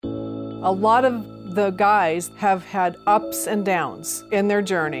A lot of the guys have had ups and downs in their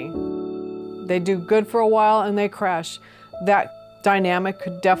journey. They do good for a while and they crash. That dynamic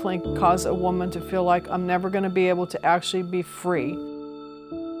could definitely cause a woman to feel like, I'm never going to be able to actually be free.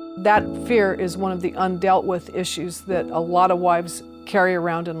 That fear is one of the undealt with issues that a lot of wives carry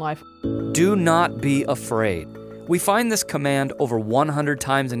around in life. Do not be afraid. We find this command over 100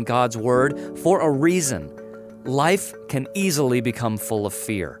 times in God's Word for a reason. Life can easily become full of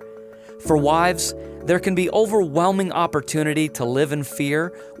fear. For wives, there can be overwhelming opportunity to live in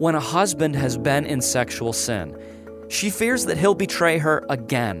fear when a husband has been in sexual sin. She fears that he'll betray her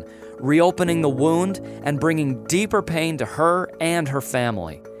again, reopening the wound and bringing deeper pain to her and her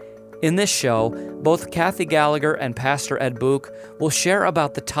family. In this show, both Kathy Gallagher and Pastor Ed Buch will share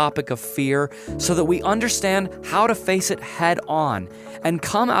about the topic of fear so that we understand how to face it head on and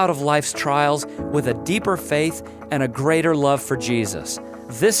come out of life's trials with a deeper faith and a greater love for Jesus.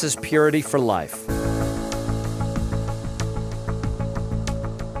 This is Purity for Life.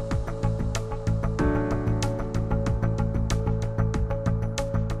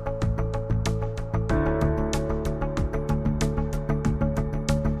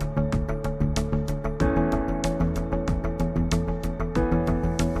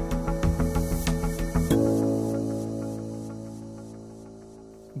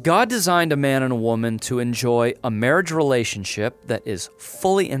 God designed a man and a woman to enjoy a marriage relationship that is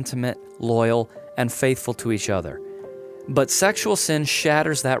fully intimate, loyal, and faithful to each other. But sexual sin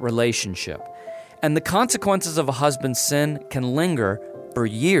shatters that relationship, and the consequences of a husband's sin can linger for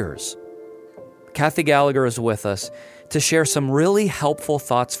years. Kathy Gallagher is with us to share some really helpful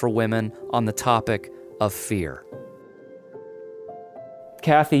thoughts for women on the topic of fear.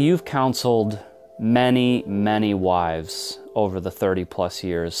 Kathy, you've counseled many, many wives over the 30-plus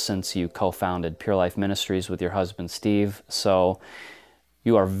years since you co-founded Pure Life Ministries with your husband, Steve. So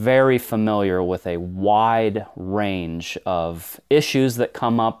you are very familiar with a wide range of issues that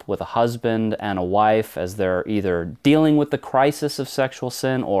come up with a husband and a wife as they're either dealing with the crisis of sexual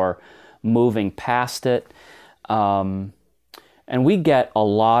sin or moving past it. And we get a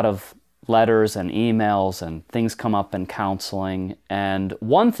lot of letters and emails and things come up in counseling. And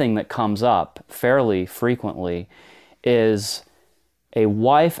one thing that comes up fairly frequently is a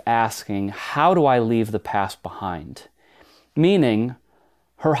wife asking, how do I leave the past behind? Meaning,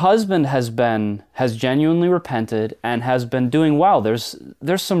 her husband has genuinely repented and has been doing well. There's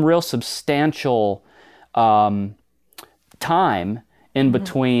some real substantial time in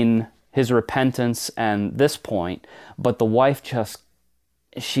between his repentance and this point, but the wife just,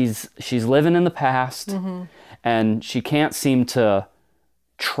 she's living in the past, and she can't seem to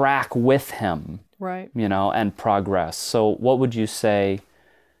track with him. Right. And progress. So what would you say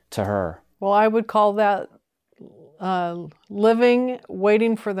to her? Well, I would call that living,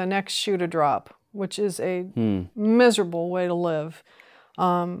 waiting for the next shoe to drop, which is a miserable way to live.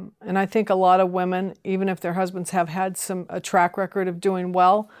 And I think a lot of women, even if their husbands have had a track record of doing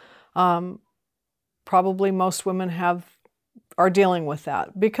well, probably most women are dealing with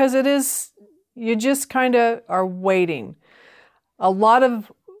that because you just kind of are waiting. A lot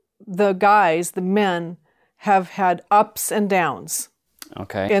of the guys, the men, have had ups and downs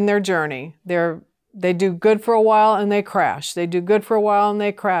in their journey. They do good for a while and they crash. They do good for a while and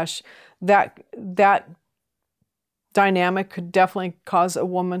they crash. That dynamic could definitely cause a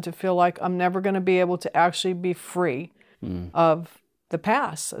woman to feel like, I'm never going to be able to actually be free of the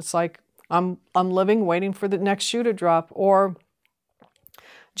past. It's like, I'm living, waiting for the next shoe to drop, or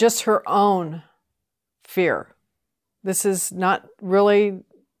just her own fear. This is not really,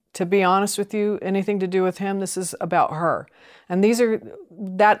 to be honest with you, anything to do with him. This is about her. And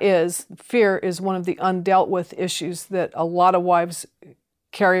fear is one of the undealt with issues that a lot of wives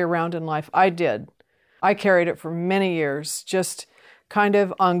carry around in life. I did. I carried it for many years, just kind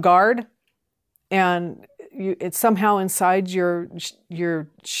of on guard. And it's somehow inside you're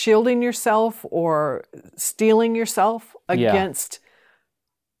shielding yourself or steeling yourself against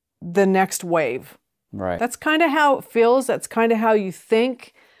the next wave. Right. That's kind of how it feels. That's kind of how you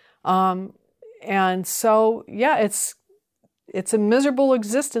think. And so, it's a miserable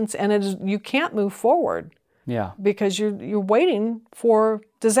existence, and you can't move forward. Yeah. Because you're waiting for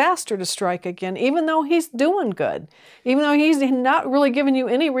disaster to strike again, even though he's doing good, even though he's not really giving you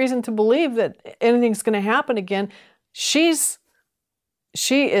any reason to believe that anything's going to happen again. She's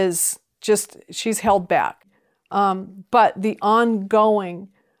held back. But the ongoing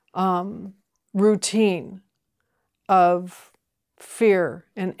routine of fear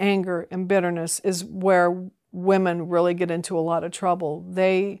and anger and bitterness is where women really get into a lot of trouble.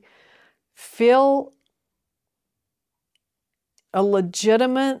 They feel a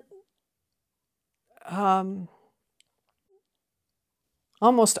legitimate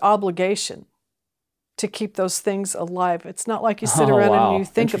almost obligation to keep those things alive. It's not like you sit Oh, around wow. and you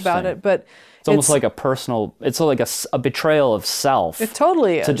think about Interesting. it, but It's almost like it's like a betrayal of self. it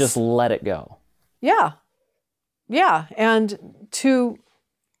totally is. To just let it go. Yeah. Yeah. And to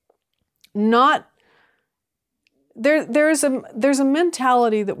not, there's a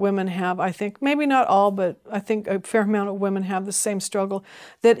mentality that women have, I think, maybe not all, but I think a fair amount of women have the same struggle,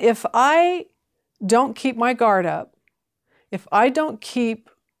 that if I don't keep my guard up, if I don't keep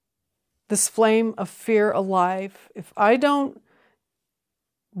this flame of fear alive, if I don't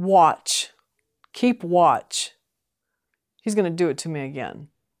keep watch, he's going to do it to me again.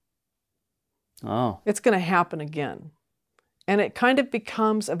 Oh. It's going to happen again. And it kind of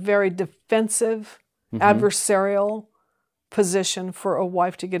becomes a very defensive, adversarial position for a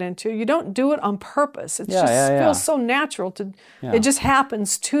wife to get into. You don't do it on purpose. It feels so natural it just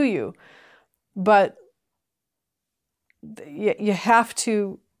happens to you. But you have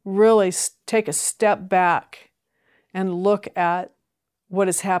to really take a step back and look at what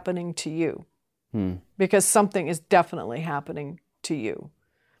is happening to you. Because something is definitely happening to you.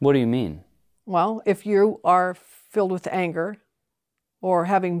 What do you mean? Well, if you are filled with anger, or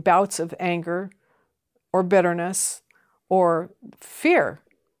having bouts of anger, or bitterness, or fear,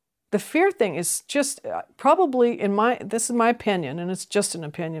 the fear thing is just probably, this is my opinion, and it's just an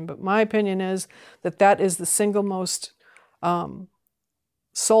opinion, but my opinion is that is the single most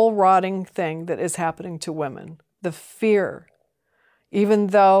soul-rotting thing that is happening to women. The fear. Even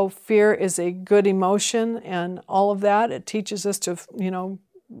though fear is a good emotion and all of that, it teaches us to,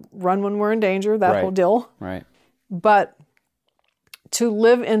 run when we're in danger, that whole deal. Right. But to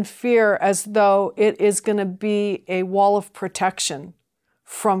live in fear as though it is going to be a wall of protection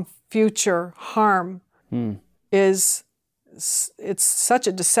from future harm it's such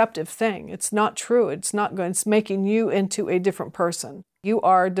a deceptive thing. It's not true. It's not good. It's making you into a different person. You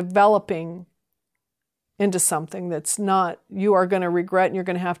are developing into something that's not, you are going to regret and you're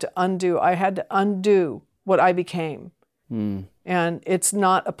going to have to undo. I had to undo what I became. And it's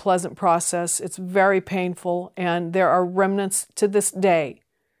not a pleasant process. It's very painful. And there are remnants to this day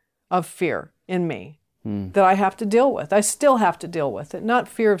of fear in me that I have to deal with. I still have to deal with it. Not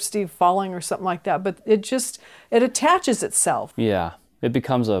fear of Steve falling or something like that, but it attaches itself. Yeah. It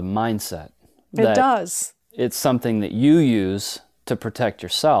becomes a mindset. It does. It's something that you use to protect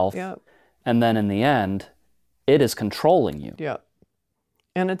yourself. Yeah. And then in the end, it is controlling you. Yeah.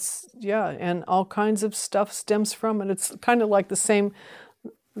 And and all kinds of stuff stems from it. It's kind of like the same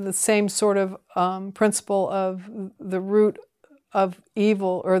sort of principle of the root of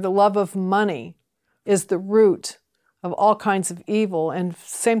evil, or the love of money is the root of all kinds of evil. And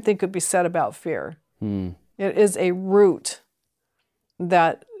same thing could be said about fear. It is a root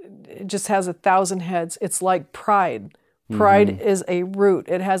that just has 1,000 heads. It's like pride. Pride is a root.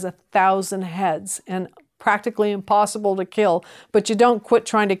 It has 1,000 heads and practically impossible to kill, but you don't quit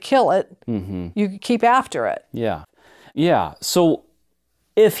trying to kill it. You keep after it. Yeah. Yeah. So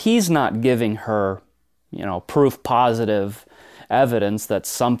if he's not giving her, proof positive evidence that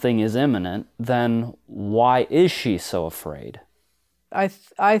something is imminent, then why is she so afraid?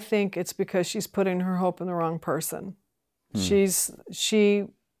 I think it's because she's putting her hope in the wrong person. She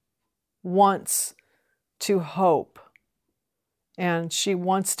wants to hope, and she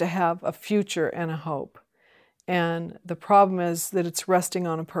wants to have a future and a hope. And the problem is that it's resting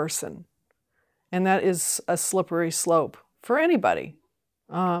on a person. And that is a slippery slope for anybody.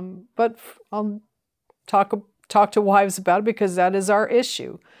 But I'll talk to wives about it, because that is our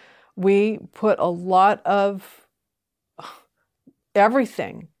issue. We put a lot of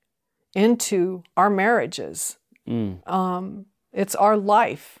everything into our marriages. It's our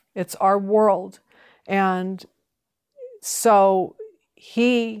life. It's our world. And so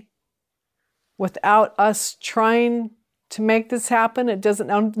without us trying to make this happen,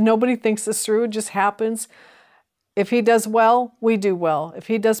 nobody thinks this through, it just happens. If he does well, we do well. If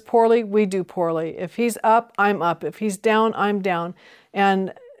he does poorly, we do poorly. If he's up, I'm up. If he's down, I'm down.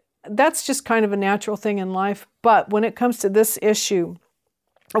 And that's just kind of a natural thing in life. But when it comes to this issue,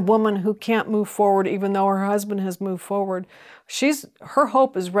 a woman who can't move forward even though her husband has moved forward, her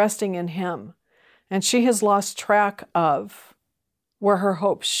hope is resting in him. And she has lost track of where her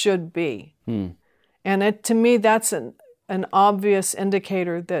hope should be. And to me, that's an obvious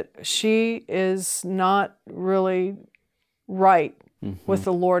indicator that she is not really right with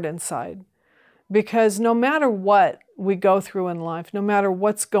the Lord inside. Because no matter what we go through in life, no matter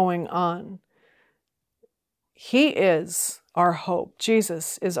what's going on, He is our hope.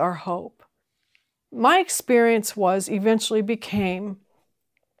 Jesus is our hope. My experience eventually became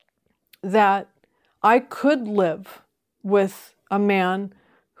that I could live with a man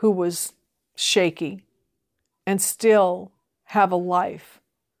who was shaky and still have a life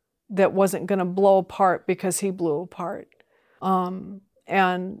that wasn't going to blow apart because he blew apart. But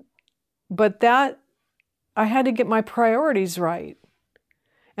that, I had to get my priorities right.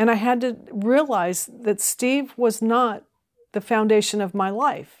 And I had to realize that Steve was not the foundation of my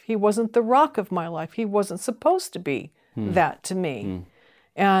life. He wasn't the rock of my life. He wasn't supposed to be that to me.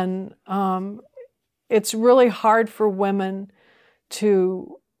 And it's really hard for women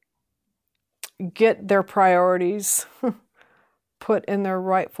to get their priorities put in their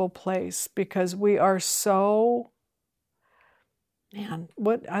rightful place, because we are so,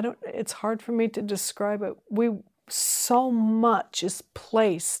 it's hard for me to describe it. So much is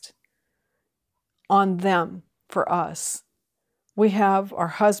placed on them for us. We have our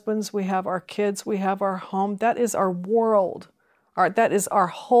husbands, we have our kids, we have our home. That is our world. That is our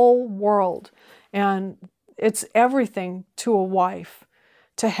whole world. And it's everything to a wife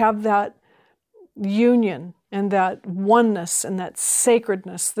to have that union and that oneness and that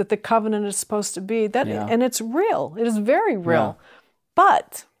sacredness that the covenant is supposed to be. And it's real. It is very real. Yeah.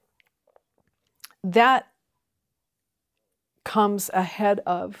 But that comes ahead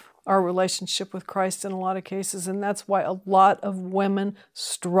of our relationship with Christ in a lot of cases, and that's why a lot of women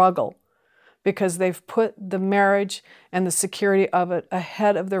struggle, because they've put the marriage and the security of it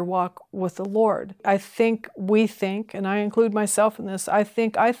ahead of their walk with the Lord. We think, and I include myself in this, I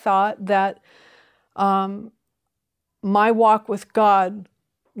thought that my walk with God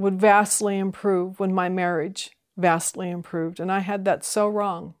would vastly improve when my marriage vastly improved, and I had that so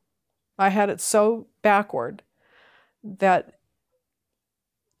wrong. I had it so backward, that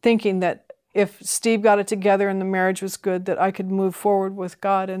thinking that if Steve got it together and the marriage was good, that I could move forward with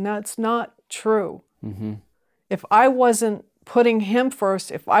God, and that's not true. Mm-hmm. If I wasn't putting him first,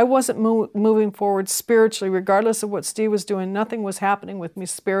 if I wasn't moving forward spiritually, regardless of what Steve was doing, nothing was happening with me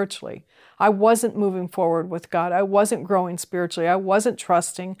spiritually. I wasn't moving forward with God. I wasn't growing spiritually. I wasn't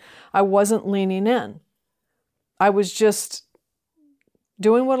trusting. I wasn't leaning in. I was just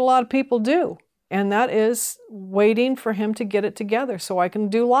doing what a lot of people do. And that is waiting for him to get it together so I can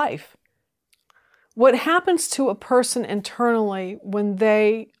do life. What happens to a person internally when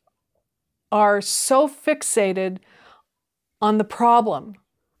they are so fixated on the problem?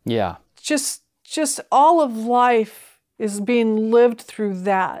 Yeah. Just all of life is being lived through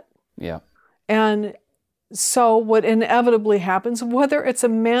that. Yeah. And so what inevitably happens, whether it's a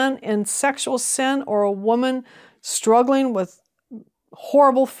man in sexual sin or a woman struggling with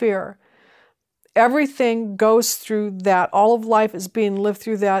horrible fear, everything goes through that. All of life is being lived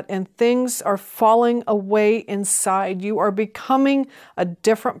through that, and things are falling away inside. You are becoming a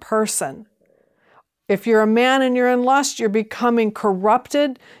different person. If you're a man and you're in lust, you're becoming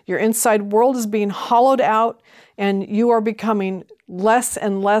corrupted. Your inside world is being hollowed out, and you are becoming less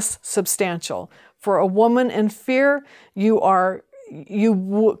and less substantial. For a woman in fear, you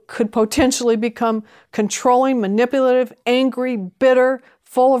could potentially become controlling, manipulative, angry, bitter,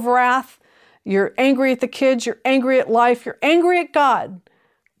 full of wrath. You're angry at the kids, you're angry at life, you're angry at God.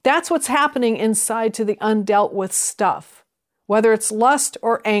 That's what's happening inside to the undealt with stuff, whether it's lust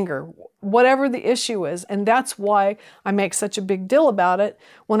or anger, whatever the issue is. And that's why I make such a big deal about it.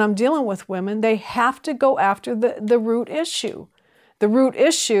 When I'm dealing with women, they have to go after the root issue. The root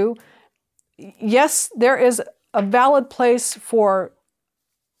issue, yes, there is a valid place for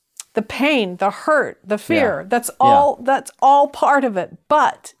the pain, the hurt, the fear. Yeah. That's all part of it.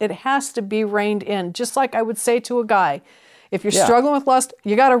 But it has to be reined in. Just like I would say to a guy, if you're struggling with lust,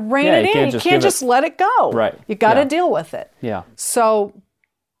 you got to rein it in. You can't just let it go. Right. You got to deal with it. Yeah. So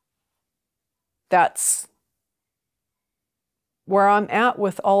that's where I'm at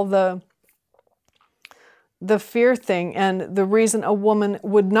with all the fear thing. And the reason a woman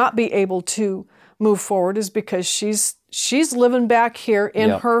would not be able to move forward is because she's living back here in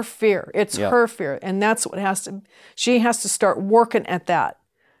her fear. It's her fear. And that's what she has to start working at that.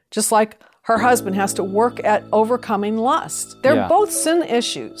 Just like her husband has to work at overcoming lust. They're both sin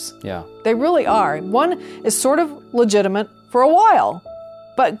issues. Yeah. They really are. One is sort of legitimate for a while,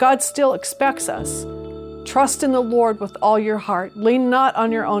 but God still expects us. Trust in the Lord with all your heart. Lean not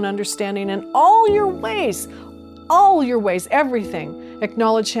on your own understanding. In all your ways, everything,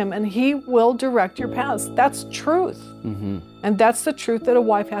 acknowledge him, and he will direct your paths. That's truth. Mm-hmm. And that's the truth that a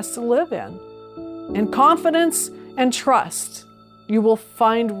wife has to live in. In confidence and trust, you will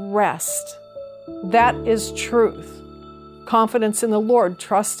find rest. That is truth. Confidence in the Lord,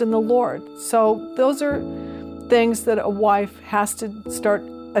 trust in the Lord. So those are things that a wife has to start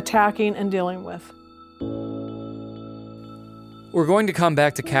attacking and dealing with. We're going to come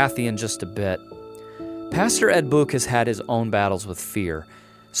back to Kathy in just a bit. Pastor Ed Buch has had his own battles with fear.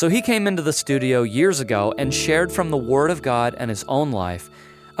 So he came into the studio years ago and shared from the Word of God and his own life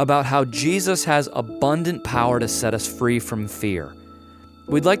about how Jesus has abundant power to set us free from fear.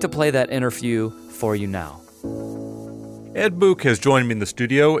 We'd like to play that interview for you now. Ed Buch has joined me in the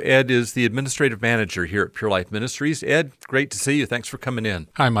studio. Ed is the administrative manager here at Pure Life Ministries. Ed, great to see you. Thanks for coming in.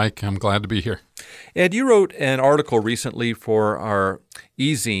 Hi, Mike. I'm glad to be here. Ed, you wrote an article recently for our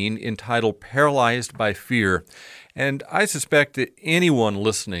e-zine entitled Paralyzed by Fear. And I suspect that anyone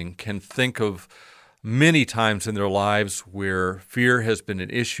listening can think of many times in their lives where fear has been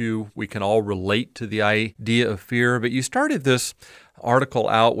an issue. We can all relate to the idea of fear. But you started this article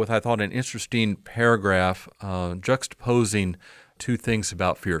out with, I thought, an interesting paragraph juxtaposing two things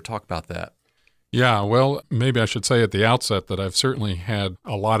about fear. Talk about that. Yeah, well, maybe I should say at the outset that I've certainly had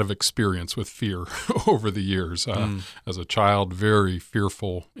a lot of experience with fear over the years. As a child, very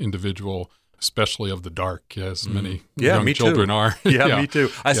fearful individual, especially of the dark, as many young children are. Yeah, me too.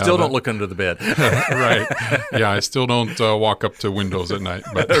 I still don't look under the bed. Right. Yeah, I still don't walk up to windows at night.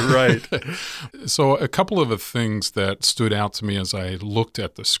 But Right. So a couple of the things that stood out to me as I looked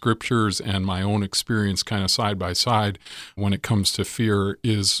at the scriptures and my own experience kind of side by side when it comes to fear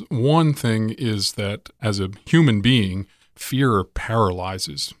is one thing is that as a human being, fear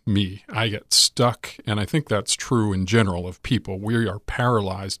paralyzes me. I get stuck, and I think that's true in general of people. We are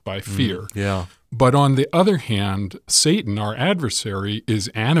paralyzed by fear. Yeah. But on the other hand, Satan, our adversary, is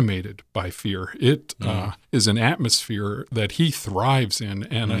animated by fear. It is an atmosphere that he thrives in,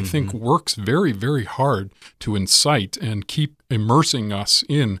 and I think works very, very hard to incite and keep immersing us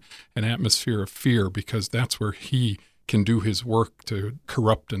in an atmosphere of fear, because that's where he can do his work to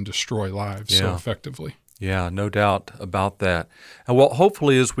corrupt and destroy lives so effectively. Yeah, no doubt about that. And well,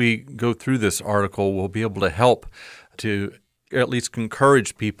 hopefully as we go through this article, we'll be able to help to at least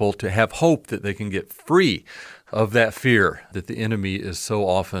encourage people to have hope that they can get free of that fear that the enemy is so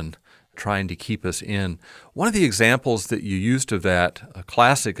often trying to keep us in. One of the examples that you used of that, a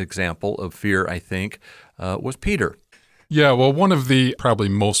classic example of fear, I think, was Peter. Yeah, well, one of the probably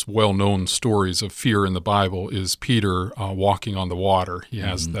most well-known stories of fear in the Bible is Peter walking on the water. He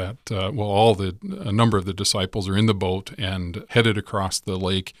has that, a number of the disciples are in the boat and headed across the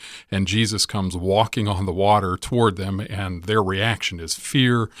lake, and Jesus comes walking on the water toward them, and their reaction is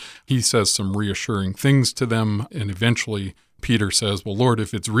fear. He says some reassuring things to them, and eventually Peter says, well, Lord,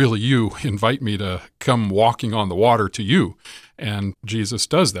 if it's really you, invite me to come walking on the water to you. And Jesus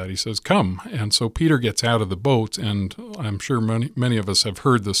does that. He says, come. And so Peter gets out of the boat, and I'm sure many of us have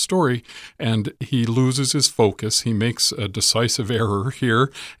heard this story, and he loses his focus. He makes a decisive error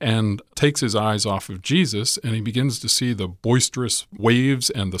here and takes his eyes off of Jesus, and he begins to see the boisterous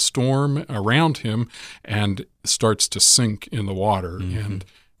waves and the storm around him and starts to sink in the water. And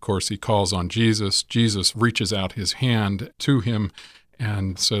of course, he calls on Jesus. Jesus reaches out his hand to him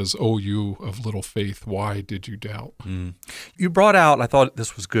and says, "Oh, you of little faith, why did you doubt?" You brought out, I thought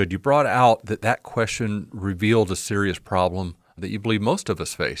this was good, you brought out that question revealed a serious problem that you believe most of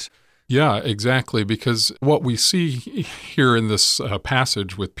us face. Yeah, exactly, because what we see here in this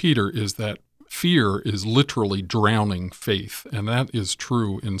passage with Peter is that fear is literally drowning faith, and that is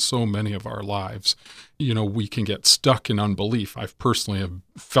true in so many of our lives. You know, we can get stuck in unbelief. I've personally have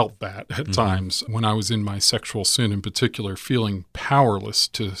felt that at times when I was in my sexual sin in particular, feeling powerless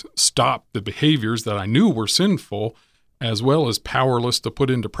to stop the behaviors that I knew were sinful, as well as powerless to put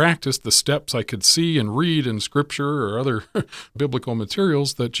into practice the steps I could see and read in Scripture or other biblical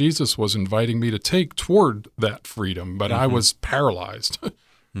materials that Jesus was inviting me to take toward that freedom. But I was paralyzed.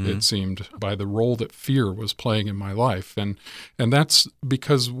 It seemed, by the role that fear was playing in my life. And that's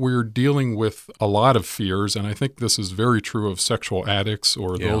because we're dealing with a lot of fears, and I think this is very true of sexual addicts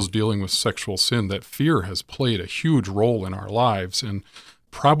or those dealing with sexual sin, that fear has played a huge role in our lives. And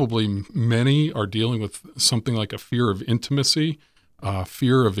probably many are dealing with something like a fear of intimacy,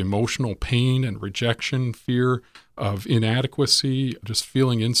 fear of emotional pain and rejection, fear of inadequacy, just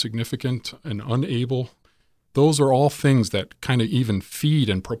feeling insignificant and unable. Those are all things that kind of even feed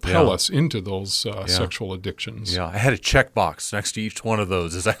and propel us into those sexual addictions. Yeah, I had a checkbox next to each one of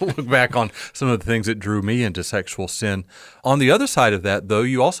those as I look back on some of the things that drew me into sexual sin. On the other side of that, though,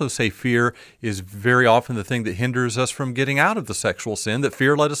 you also say fear is very often the thing that hinders us from getting out of the sexual sin that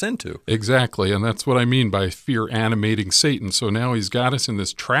fear led us into. Exactly, and that's what I mean by fear animating Satan. So now he's got us in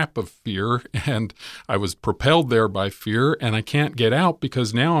this trap of fear, and I was propelled there by fear, and I can't get out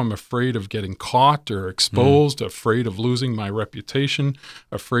because now I'm afraid of getting caught or exposed. Afraid of losing my reputation,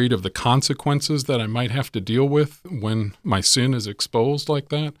 afraid of the consequences that I might have to deal with when my sin is exposed like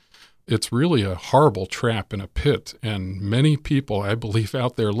that. It's really a horrible trap and a pit, and many people, I believe,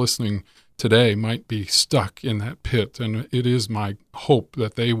 out there listening today might be stuck in that pit, and it is my hope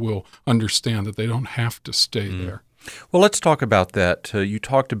that they will understand that they don't have to stay there. Well, let's talk about that. You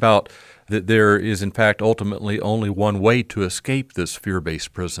talked about that there is, in fact, ultimately only one way to escape this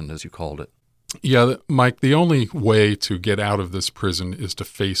fear-based prison, as you called it. Yeah, Mike, the only way to get out of this prison is to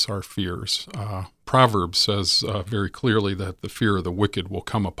face our fears. Proverbs says very clearly that the fear of the wicked will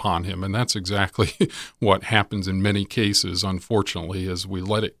come upon him, and that's exactly what happens in many cases, unfortunately, as we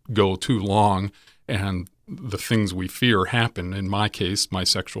let it go too long and the things we fear happen. In my case, my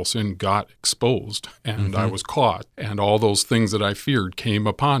sexual sin got exposed, and I was caught, and all those things that I feared came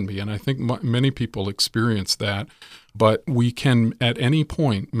upon me, and I think many people experience that. But we can, at any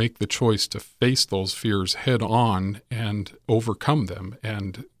point, make the choice to face those fears head on and overcome them.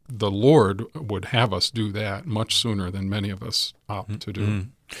 And the Lord would have us do that much sooner than many of us opt to do.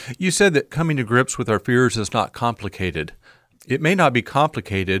 You said that coming to grips with our fears is not complicated. It may not be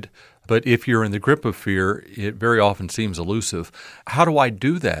complicated, but if you're in the grip of fear, it very often seems elusive. How do I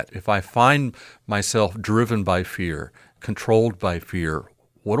do that? If I find myself driven by fear, controlled by fear,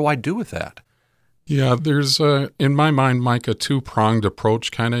 what do I do with that? Yeah, there's, in my mind, Mike, a two-pronged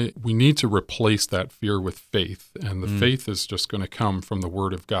approach. We need to replace that fear with faith, and the faith is just going to come from the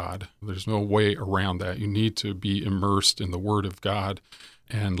Word of God. There's no way around that. You need to be immersed in the Word of God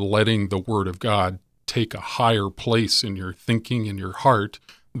and letting the Word of God take a higher place in your thinking and your heart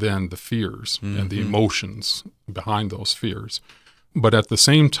than the fears and the emotions behind those fears. But at the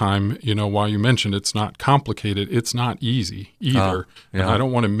same time, while you mentioned it's not complicated, it's not easy either. And I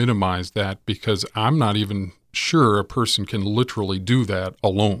don't want to minimize that, because I'm not even sure a person can literally do that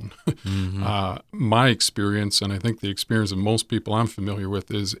alone. My experience, and I think the experience of most people I'm familiar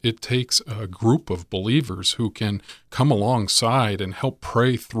with, is it takes a group of believers who can come alongside and help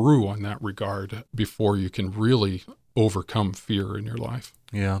pray through on that regard before you can really overcome fear in your life.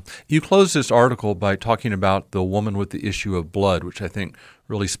 Yeah. You closed this article by talking about the woman with the issue of blood, which I think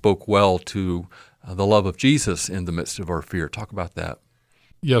really spoke well to the love of Jesus in the midst of our fear. Talk about that.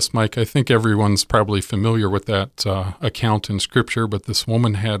 Yes, Mike, I think everyone's probably familiar with that account in Scripture, but this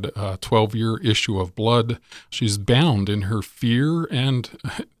woman had a 12-year issue of blood. She's bound in her fear and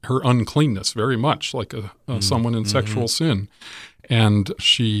her uncleanness, very much like someone in sexual sin. And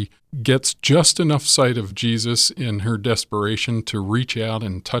she gets just enough sight of Jesus in her desperation to reach out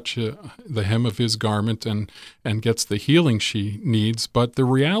and touch the hem of his garment and gets the healing she needs. But the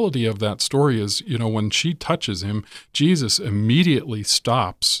reality of that story is, when she touches him, Jesus immediately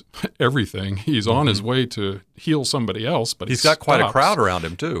stops everything. He's on his way to heal somebody else, but he's got quite a crowd around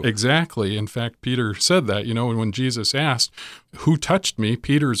him too. Exactly. In fact, Peter said that, when Jesus asked, "Who touched me?"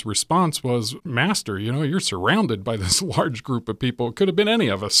 Peter's response was, "Master, you're surrounded by this large group of people. It could have been any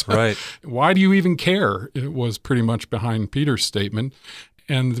of us. Right. Why do you even care?" It was pretty much behind Peter's statement.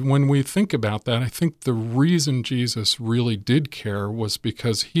 And when we think about that, I think the reason Jesus really did care was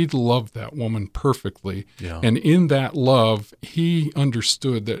because he loved that woman perfectly. Yeah. And in that love, he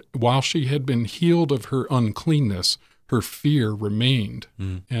understood that while she had been healed of her uncleanness, her fear remained.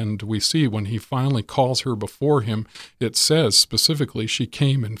 And we see when he finally calls her before him, it says specifically she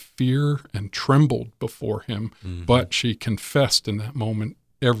came in fear and trembled before him, but she confessed in that moment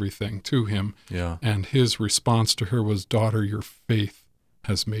everything to him. Yeah. And his response to her was, "Daughter, your faith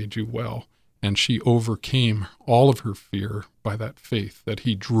has made you well." And she overcame all of her fear by that faith that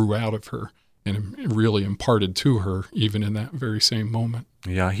he drew out of her and really imparted to her even in that very same moment.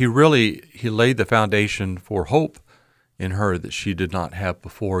 Yeah, he laid the foundation for hope in her that she did not have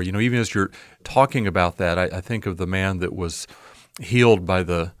before. Even as you're talking about that, I think of the man that was healed by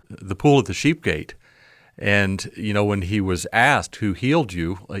the pool at the sheep gate. And, when he was asked who healed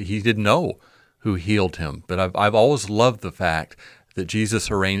you, he didn't know who healed him. But I've always loved the fact that Jesus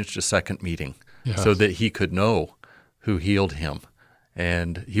arranged a second meeting so that he could know who healed him.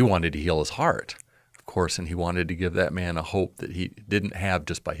 And he wanted to heal his heart, of course, and he wanted to give that man a hope that he didn't have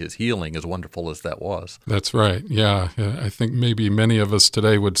just by his healing, as wonderful as that was. That's right. Yeah. I think maybe many of us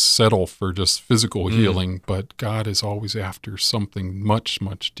today would settle for just physical healing, but God is always after something much,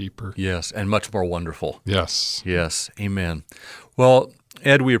 much deeper. Yes, and much more wonderful. Yes. Yes. Amen. Well,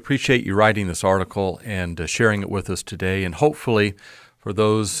 Ed, we appreciate you writing this article and sharing it with us today. And hopefully for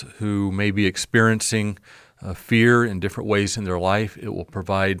those who may be experiencing fear in different ways in their life, it will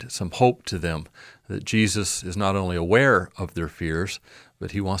provide some hope to them that Jesus is not only aware of their fears,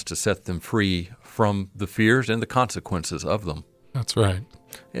 but he wants to set them free from the fears and the consequences of them. That's right.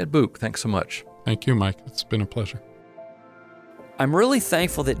 Ed Buch, thanks so much. Thank you, Mike. It's been a pleasure. I'm really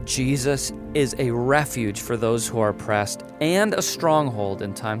thankful that Jesus is a refuge for those who are oppressed and a stronghold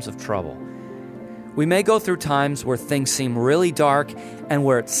in times of trouble. We may go through times where things seem really dark and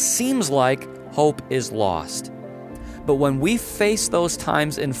where it seems like hope is lost. But when we face those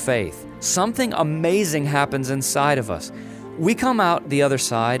times in faith, something amazing happens inside of us. We come out the other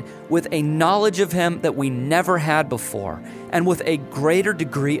side with a knowledge of Him that we never had before, and with a greater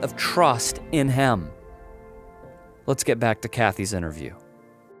degree of trust in Him. Let's get back to Kathy's interview.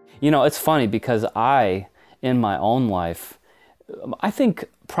 You know, it's funny because in my own life, I think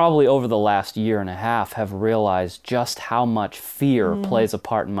probably over the last year and a half have realized just how much fear plays a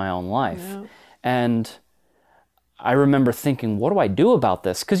part in my own life. Yeah. And I remember thinking, what do I do about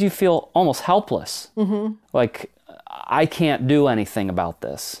this? Because you feel almost helpless. Like, I can't do anything about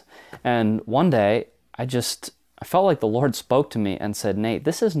this. And one day, I felt like the Lord spoke to me and said, Nate,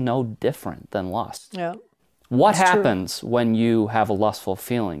 this is no different than lust. Yeah. What happens when you have a lustful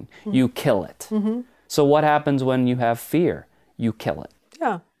feeling? You kill it. So what happens when you have fear? You kill it.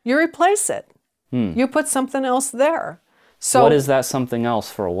 Yeah. You replace it. You put something else there. So what is that something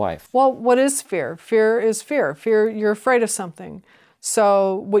else for a wife? Well, what is fear? Fear is fear. Fear, you're afraid of something.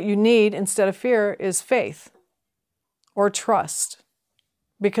 So what you need instead of fear is faith or trust,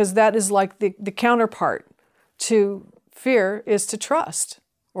 because that is like the counterpart to fear is to trust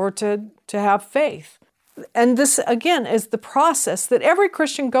or to have faith. And this, again, is the process that every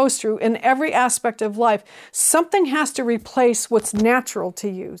Christian goes through in every aspect of life. Something has to replace what's natural to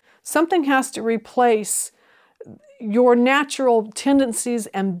you. Something has to replace your natural tendencies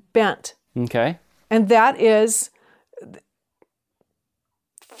and bent. Okay. And that is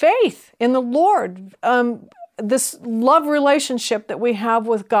faith in the Lord. This love relationship that we have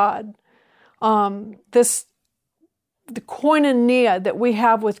with God. The koinonia that we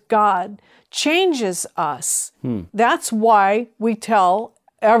have with God changes us. That's why we tell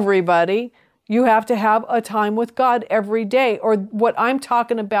everybody, you have to have a time with God every day, or what I'm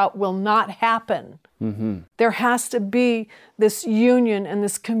talking about will not happen. There has to be this union and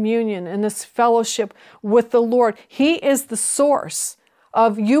this communion and this fellowship with the Lord. He is the source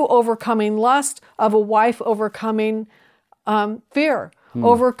of you overcoming lust, of a wife overcoming fear,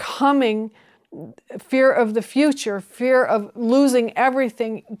 overcoming fear of the future, fear of losing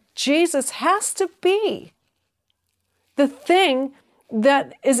everything. Jesus has to be the thing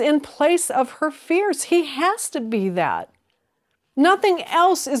that is in place of her fears. He has to be that. Nothing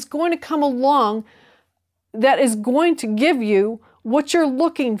else is going to come along that is going to give you what you're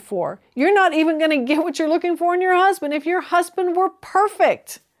looking for. You're not even going to get what you're looking for in your husband if your husband were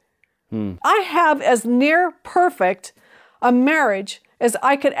perfect. I have as near perfect a marriage as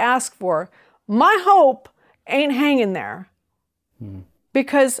I could ask for. My hope ain't hanging there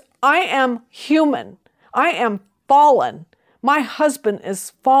because I am human. I am fallen. My husband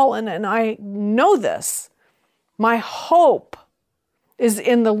is fallen, and I know this. My hope is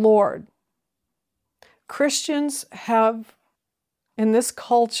in the Lord. Christians have, in this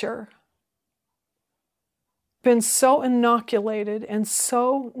culture, been so inoculated and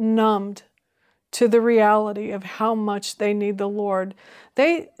so numbed to the reality of how much they need the Lord.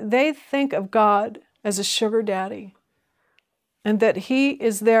 They think of God as a sugar daddy, and that He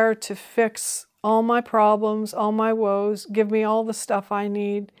is there to fix all my problems, all my woes, give me all the stuff I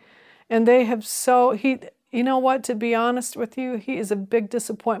need. And they have you know what, to be honest with you, He is a big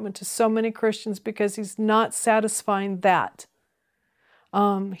disappointment to so many Christians because He's not satisfying that.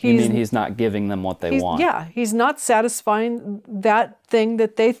 You mean He's not giving them what they want? Yeah, He's not satisfying that thing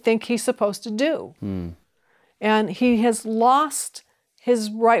that they think He's supposed to do. And He has lost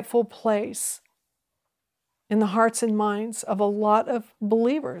His rightful place in the hearts and minds of a lot of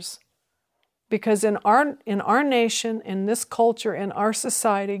believers. Because in our nation, in this culture, in our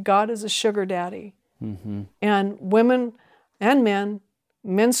society, God is a sugar daddy. And women and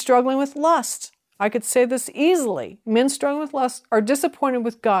men struggling with lust. I could say this easily. Men struggling with lust are disappointed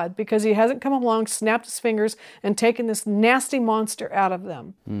with God because He hasn't come along, snapped His fingers, and taken this nasty monster out of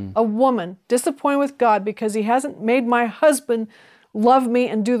them. A woman disappointed with God because He hasn't made my husband love me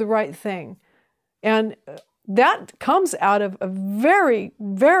and do the right thing. And that comes out of a very,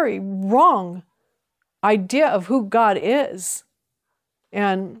 very wrong idea of who God is.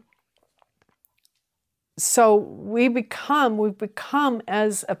 And so we've become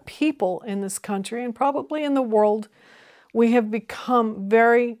as a people in this country and probably in the world, we have become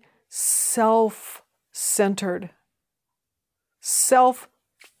very self-centered,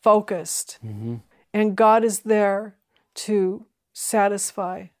 self-focused. And God is there to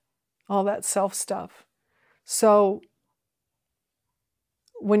satisfy all that self stuff. So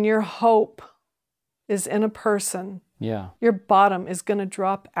when your hope is in a person, your bottom is going to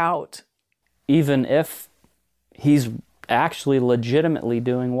drop out. Even if he's actually legitimately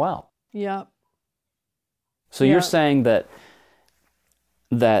doing well. Yeah. So you're saying that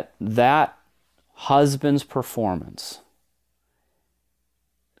husband's performance,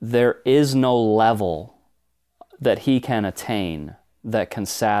 there is no level that he can attain that can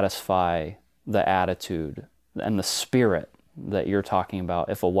satisfy the attitude and the spirit that you're talking about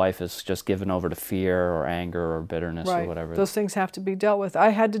if a wife is just given over to fear or anger or bitterness or whatever. Those things have to be dealt with. I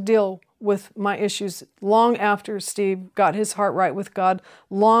had to deal with my issues long after Steve got his heart right with God,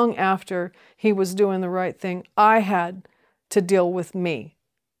 long after he was doing the right thing. I had to deal with me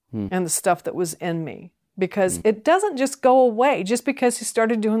and the stuff that was in me, because it doesn't just go away just because he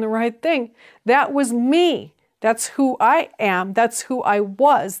started doing the right thing. That was me. That's who I am. That's who I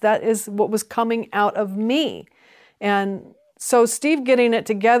was. That is what was coming out of me. And so Steve getting it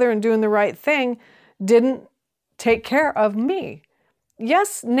together and doing the right thing didn't take care of me.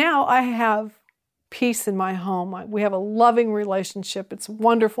 Yes, now I have peace in my home. We have a loving relationship. It's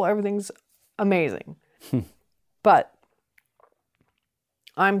wonderful. Everything's amazing. But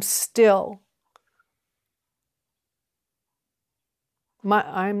I'm still,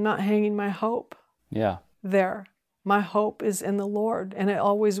 I'm not hanging my hope there. My hope is in the Lord, and it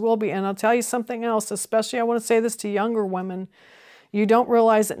always will be. And I'll tell you something else, especially I want to say this to younger women. You don't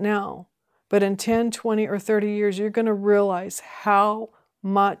realize it now, but in 10, 20, or 30 years, you're going to realize how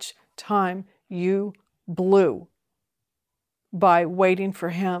much time you blew by waiting for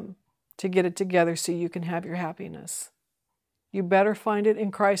him to get it together so you can have your happiness. You better find it in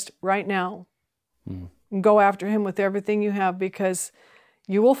Christ right now. And go after him with everything you have, because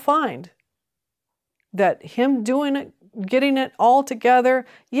you will find that him doing it, getting it all together,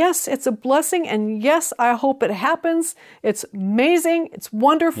 yes, it's a blessing, and yes, I hope it happens. It's amazing, it's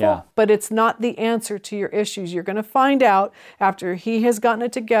wonderful, but it's not the answer to your issues. You're going to find out after he has gotten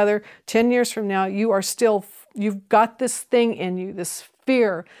it together, 10 years from now, you've got this thing in you, this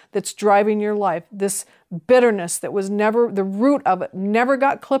fear that's driving your life, this bitterness that was never, the root of it never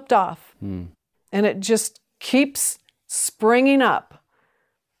got clipped off. And it just keeps springing up.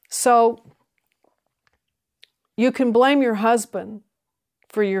 So you can blame your husband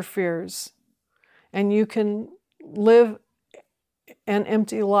for your fears, and you can live an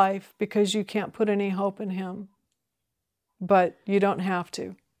empty life because you can't put any hope in him. But you don't have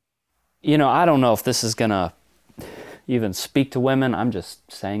to. You know, I don't know if this is going to even speak to women. I'm just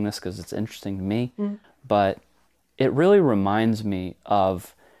saying this because it's interesting to me. But it really reminds me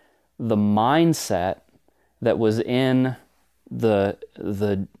of the mindset that was in the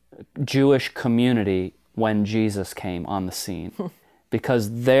Jewish community when Jesus came on the scene.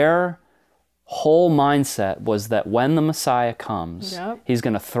 Because their whole mindset was that when the Messiah comes, he's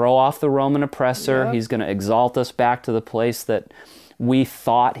going to throw off the Roman oppressor, he's going to exalt us back to the place that we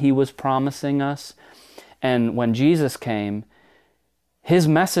thought he was promising us. And when Jesus came, his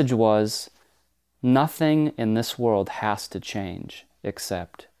message was, nothing in this world has to change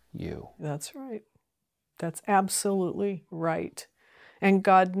except you. That's right. That's absolutely right. And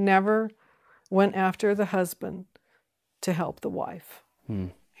God never went after the husband to help the wife.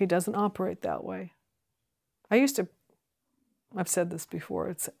 He doesn't operate that way. I've said this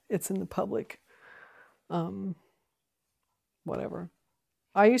before, it's in the public, whatever.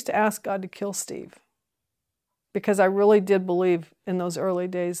 I used to ask God to kill Steve, because I really did believe in those early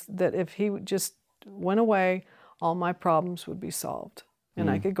days that if he just went away, all my problems would be solved. And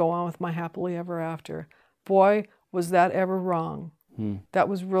I could go on with my happily ever after. Boy, was that ever wrong. That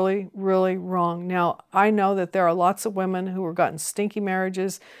was really, really wrong. Now, I know that there are lots of women who have gotten stinky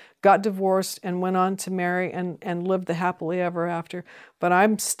marriages, got divorced, and went on to marry and live the happily ever after. But I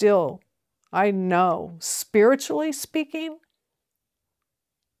know, spiritually speaking,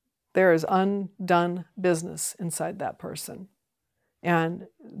 there is undone business inside that person. And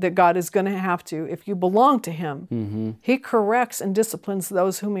that God is going to have to, if you belong to him, he corrects and disciplines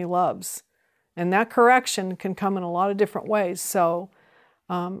those whom he loves. And that correction can come in a lot of different ways. So,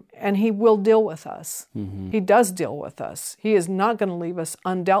 and he will deal with us. He does deal with us. He is not going to leave us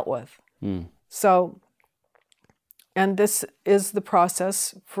undealt with. So, and this is the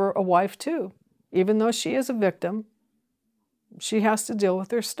process for a wife too. Even though she is a victim, she has to deal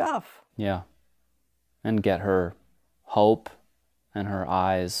with her stuff. Yeah. And get her hope and her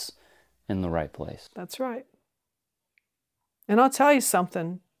eyes in the right place. That's right. And I'll tell you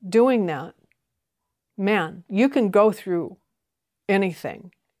something, doing that, man, you can go through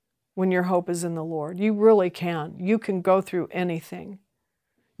anything when your hope is in the Lord. You really can. You can go through anything.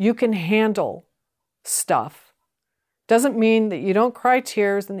 You can handle stuff. Doesn't mean that you don't cry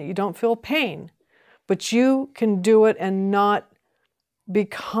tears and that you don't feel pain, but you can do it and not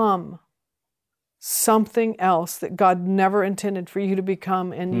become something else that God never intended for you to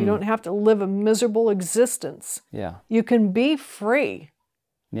become, and you don't have to live a miserable existence. Yeah. You can be free.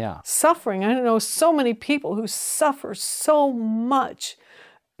 Yeah. Suffering. I know so many people who suffer so much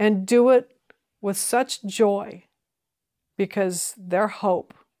and do it with such joy because their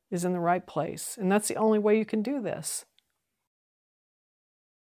hope is in the right place. And that's the only way you can do this.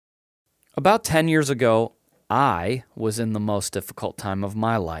 About 10 years ago, I was in the most difficult time of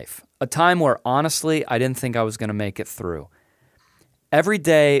my life. A time where, honestly, I didn't think I was going to make it through. Every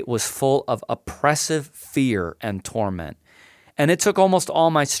day was full of oppressive fear and torment. And it took almost all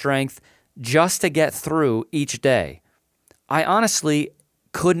my strength just to get through each day. I honestly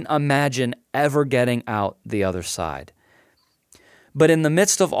couldn't imagine ever getting out the other side. But in the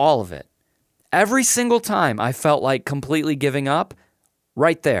midst of all of it, every single time I felt like completely giving up,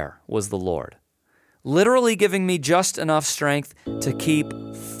 right there was the Lord, literally giving me just enough strength to keep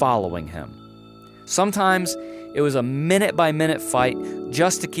following Him. Sometimes it was a minute-by-minute fight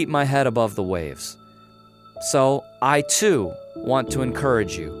just to keep my head above the waves. So I too want to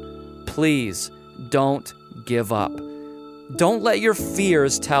encourage you. Please don't give up. Don't let your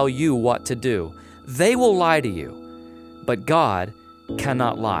fears tell you what to do. They will lie to you, but God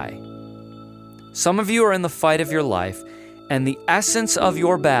cannot lie. Some of you are in the fight of your life, and the essence of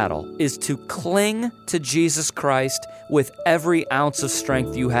your battle is to cling to Jesus Christ with every ounce of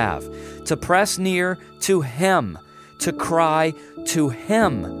strength you have, to press near to Him, to cry to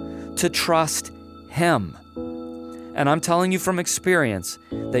Him, to trust Him. And I'm telling you from experience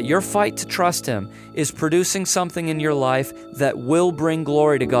that your fight to trust Him is producing something in your life that will bring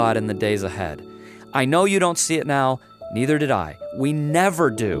glory to God in the days ahead. I know you don't see it now, neither did I. We never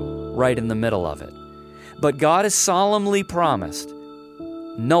do right in the middle of it. But God has solemnly promised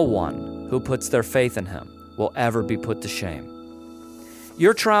no one who puts their faith in Him will ever be put to shame.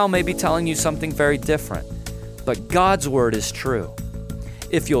 Your trial may be telling you something very different, but God's word is true.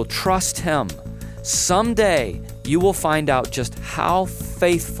 If you'll trust Him, someday you will find out just how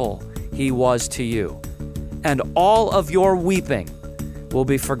faithful He was to you, and all of your weeping will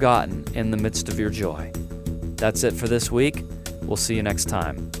be forgotten in the midst of your joy. That's it for this week. We'll see you next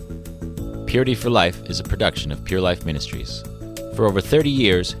time. Purity for Life is a production of Pure Life Ministries. For over 30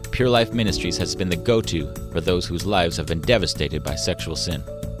 years, Pure Life Ministries has been the go-to for those whose lives have been devastated by sexual sin.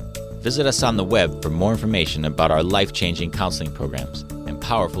 Visit us on the web for more information about our life-changing counseling programs and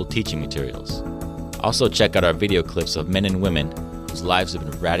powerful teaching materials. Also check out our video clips of men and women whose lives have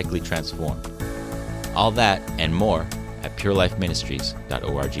been radically transformed. All that and more at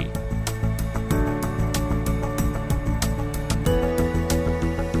purelifeministries.org.